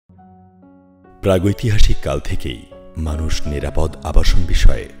প্রাগৈতিহাসিক কাল থেকেই মানুষ নিরাপদ আবাসন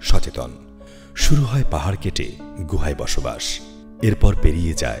বিষয়ে সচেতন। শুরু হয় পাহাড় কেটে গুহায় বসবাস, এরপর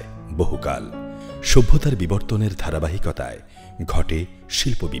পেরিয়ে যায় বহুকাল। সভ্যতার বিবর্তনের ধারাবাহিকতায় ঘটে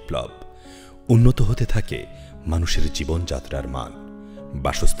শিল্প বিপ্লব। উন্নত হতে থাকে মানুষের জীবনযাত্রার মান।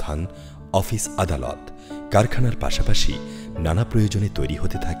 বাসস্থান, অফিস, আদালত, কারখানার পাশাপাশি নানা প্রয়োজনে তৈরি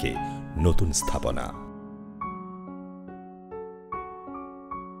হতে থাকে নতুন স্থাপনা।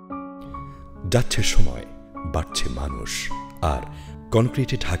 যাচ্ছে সময়, বাড়ছে মানুষ, আর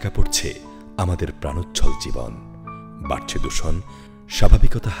কনক্রিটে ঢাকা পড়ছে আমাদের প্রাণোচ্ছল জীবন। বাড়ছে দূষণ,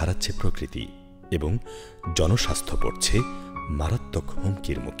 স্বাভাবিকতা হারাচ্ছে প্রকৃতি, এবং জনস্বাস্থ্য পড়ছে মারাত্মক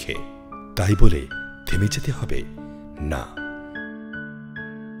হুমকির মুখে। তাই বলে থেমে যেতে হবে না।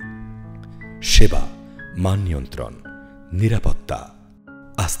 সেবা, মান নিয়ন্ত্রণ, নিরাপত্তা,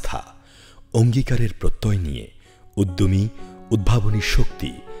 আস্থা, অঙ্গীকারের প্রত্যয় নিয়ে উদ্যমী, উদ্ভাবনী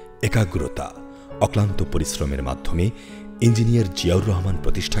শক্তি, একাগ্রতা, অক্লান্ত পরিশ্রমের মাধ্যমে ইঞ্জিনিয়ার জিয়াউর রহমান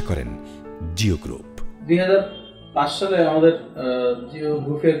প্রতিষ্ঠা করেন জিও গ্রুপ। 2005 সালে আমাদের জিও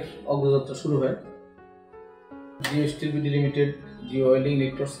গ্রুপের অগ্রযাত্রা শুরু হয়। Jio still BD limited, Jio welding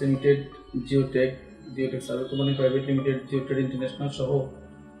electronics limited, Geotech service company private limited, Geotech international সহ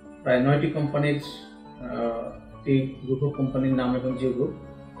প্রায় 9টি কোম্পানির গ্রুপ অফ কোম্পানির নাম এবং জিও গ্রুপ।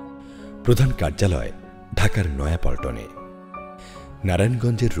 প্রধান কার্যালয় ঢাকার নয়াপল্টনে।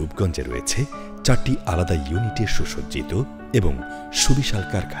 নারায়ণগঞ্জের রূপগঞ্জে রয়েছে 4টি আলাদা ইউনিটে সুসজ্জিত এবং সুবিশাল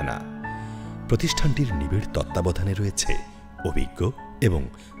কারখানা। প্রতিষ্ঠানটির নিবিড় তত্ত্বাবধানে রয়েছে অভিজ্ঞ এবং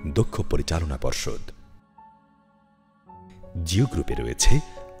দক্ষ পরিচালনা পর্ষদ। জিও গ্রুপে রয়েছে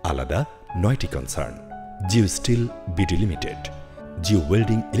আলাদা 9টি concern: Jio still BD limited, Jio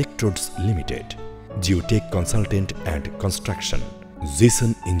welding electrodes limited, Geotech consultant and construction,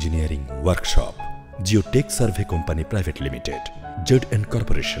 জিসন engineering workshop, Geotech survey company private limited, Z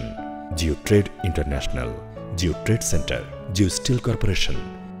corporation, Jio trade international, Jio trade centre, Jio still corporation.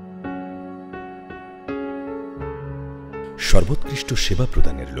 সর্বোৎকৃষ্ট সেবা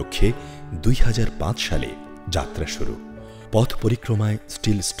প্রদানের লক্ষ্যে 2005 সালে যাত্রা শুরু। পথ পরিক্রমায়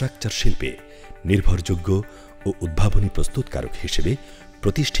স্টিল স্ট্রাকচার শিল্পে নির্ভরযোগ্য ও উদ্ভাবনী প্রস্তুতকারক হিসেবে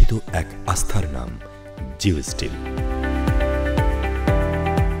প্রতিষ্ঠিত এক আস্থার নাম Jio still.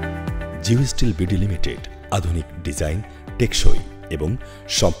 Jio still BD limited আধুনিক ডিজাইন, টেকসই এবং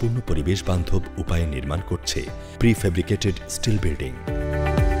সম্পূর্ণ পরিবেশ বান্ধব উপায়ে নির্মাণ করছে প্রিফেব্রিকেটেড স্টিল বিল্ডিং।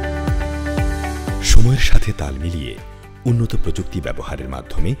 সময়ের সাথে তাল মিলিয়ে উন্নত প্রযুক্তি ব্যবহারের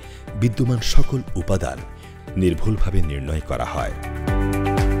মাধ্যমে বিদ্যমান সকল উপাদান নির্ভুলভাবে নির্ণয় করা হয়।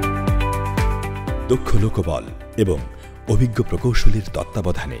 দক্ষ লোকবল এবং অভিজ্ঞ প্রকৌশলীর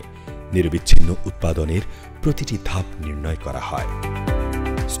তত্ত্বাবধানে নিরবিচ্ছিন্ন উৎপাদনের প্রতিটি ধাপ নির্ণয় করা হয়।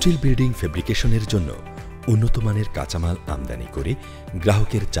 স্টিল বিল্ডিং ফেব্রিকেশনের জন্য উন্নত মানের কাঁচামাল আমদানি করে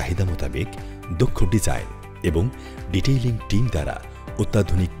গ্রাহকের চাহিদা মোতাবেক দক্ষ ডিজাইন এবং ডিটেইলিং টিম দ্বারা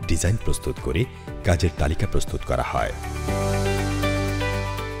অত্যাধুনিক ডিজাইন প্রস্তুত করে কাজের তালিকা প্রস্তুত করা হয়।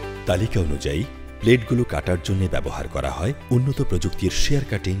 তালিকা অনুযায়ী প্লেটগুলো কাটার জন্য ব্যবহার করা হয় উন্নত প্রযুক্তির শেয়ার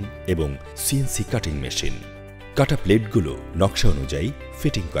কাটিং এবং সিএনসি কাটিং মেশিন। কাটা প্লেটগুলো নকশা অনুযায়ী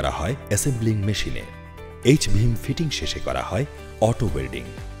ফিটিং করা হয় অ্যাসেম্বলিং মেশিনে। এইচ-বিম ফিটিং শেষে করা হয় অটো ওয়েল্ডিং।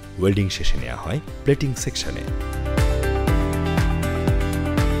 ওয়েল্ডিং শেষে নেওয়া হয় প্লেটিং সেকশনে।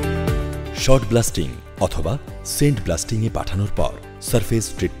 শর্ট ব্লাস্টিং অথবা সেন্ট ব্লাস্টিংয়ে পাঠানোর পর সারফেস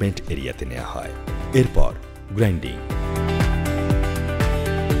ট্রিটমেন্ট এরিয়াতে নেওয়া হয়। এরপর গ্রাইন্ডিং।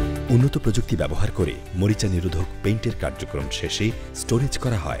 উন্নত প্রযুক্তি ব্যবহার করে মরিচা নিরোধক পেইন্টের কার্যক্রম শেষে স্টোরেজ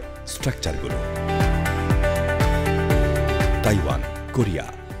করা হয় স্ট্রাকচারগুলো। তাইওয়ান, কোরিয়া,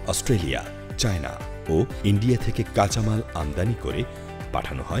 অস্ট্রেলিয়া, চায়না ও ইন্ডিয়া থেকে কাঁচামাল আমদানি করে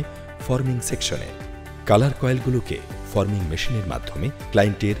পাঠানো হয় ফর্মিং সেকশনে। কালার কয়েলগুলোকে ফর্মিং মেশিনের মাধ্যমে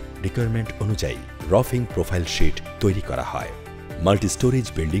ক্লায়েন্টের রিকোয়ারমেন্ট অনুযায়ী রফিং প্রোফাইল শিট তৈরি করা হয়। মাল্টি স্টোরেজ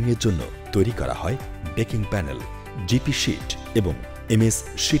বিল্ডিংয়ের জন্য তৈরি করা হয় বেকিং প্যানেল, জিপি শিট এবং এমএস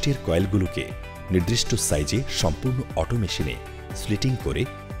শিটের কয়েলগুলোকে নির্দিষ্ট সাইজে সম্পূর্ণ অটো মেশিনে স্লিটিং করে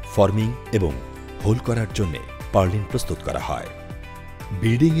ফর্মিং এবং হোল করার জন্য পার্লিন প্রস্তুত করা হয়।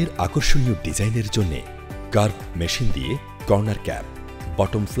 বিল্ডিংয়ের আকর্ষণীয় ডিজাইনের জন্য কার্ভ মেশিন দিয়ে corner cap,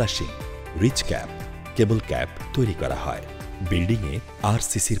 bottom flashing, rich cap, কেবল ক্যাপ তৈরি করা হয়। বিল্ডিংয়ে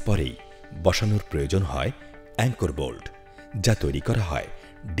আরসিসির পরেই বসানোর প্রয়োজন হয় অ্যাঙ্কর বোল্ট, যা তৈরি করা হয়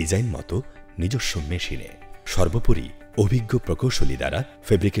ডিজাইন মতো নিজস্ব মেশিনে। সর্বোপরি অভিজ্ঞ প্রকৌশলী দ্বারা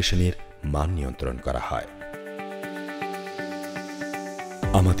ফেব্রিকেশনের মান নিয়ন্ত্রণ করা হয়।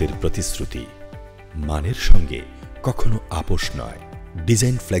 আমাদের প্রতিশ্রুতি মানের সঙ্গে কখনো আপোষ নয়।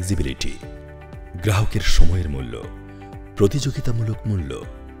 ডিজাইন ফ্লেক্সিবিলিটি, গ্রাহকের সময়ের মূল্য, প্রতিযোগিতামূলক মূল্য,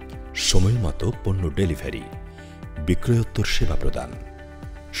 সময় মতো পণ্য ডেলিভারি, বিক্রয়োত্তর সেবা প্রদান।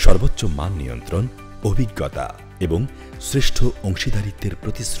 সর্বোচ্চ মান নিয়ন্ত্রণ, অভিজ্ঞতা এবং শ্রেষ্ঠ অংশীদারিত্বের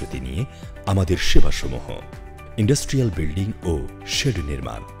প্রতিশ্রুতি নিয়ে আমাদের সেবাসমূহ: ইন্ডাস্ট্রিয়াল বিল্ডিং ও শেড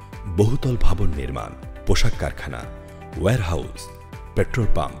নির্মাণ, বহুতল ভবন নির্মাণ, পোশাক কারখানা, ওয়্যারহাউস, পেট্রোল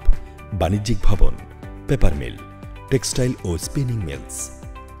পাম্প, বাণিজ্যিক ভবন, পেপার মিল, টেক্সটাইল ও spinning mills,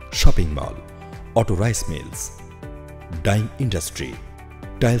 shopping mall, auto rice mills, dyeing industry,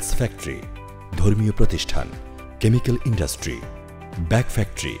 tiles factory, ধর্মীয় প্রতিষ্ঠান, কেমিক্যাল ইন্ডাস্ট্রি, ব্যাগ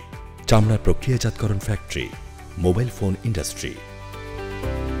ফ্যাক্টরি, চামড়া প্রক্রিয়াজাতকরণ ফ্যাক্টরি, মোবাইল ফোন ইন্ডাস্ট্রি।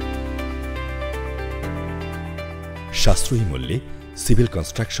 সাশ্রয়ী মূল্যে সিভিল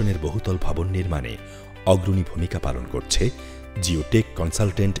কনস্ট্রাকশনের বহুতল ভবন নির্মাণে অগ্রণী ভূমিকা পালন করছে জিওটেক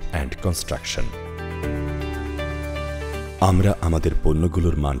কনসালটেন্ট অ্যান্ড কনস্ট্রাকশন। আমরা আমাদের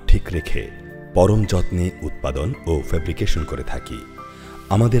পণ্যগুলোর মান ঠিক রেখে পরম যত্নে উৎপাদন ও ফ্যাব্রিকেশন করে থাকি।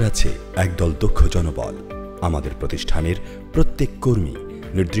 আমাদের আছে একদল দক্ষ জনবল। আমাদের প্রতিষ্ঠানের প্রত্যেক কর্মী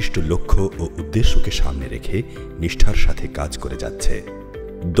নির্দিষ্ট লক্ষ্য ও উদ্দেশ্যকে সামনে রেখে নিষ্ঠার সাথে কাজ করে যাচ্ছে।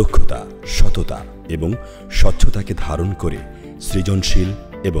 দক্ষতা, সততা এবং স্বচ্ছতাকে ধারণ করে সৃজনশীল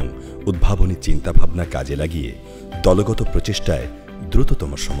এবং উদ্ভাবনী চিন্তাভাবনা কাজে লাগিয়ে দলগত প্রচেষ্টায়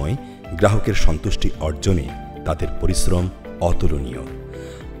দ্রুততম সময়ে গ্রাহকের সন্তুষ্টি অর্জনে তাদের পরিশ্রম অতুলনীয়।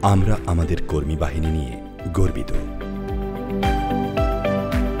 আমরা আমাদের কর্মী বাহিনী নিয়ে গর্বিত।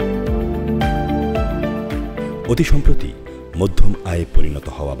 অতি সম্প্রতি মধ্যম আয়ে পরিণত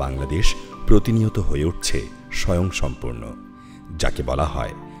হওয়া বাংলাদেশ প্রতিনিয়ত হয়ে উঠছে স্বয়ংসম্পূর্ণ, যাকে বলা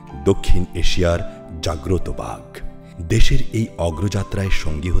হয় দক্ষিণ এশিয়ার জাগ্রত বাঘ। দেশের এই অগ্রযাত্রায়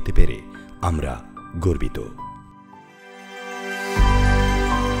সঙ্গী হতে পেরে আমরা গর্বিত।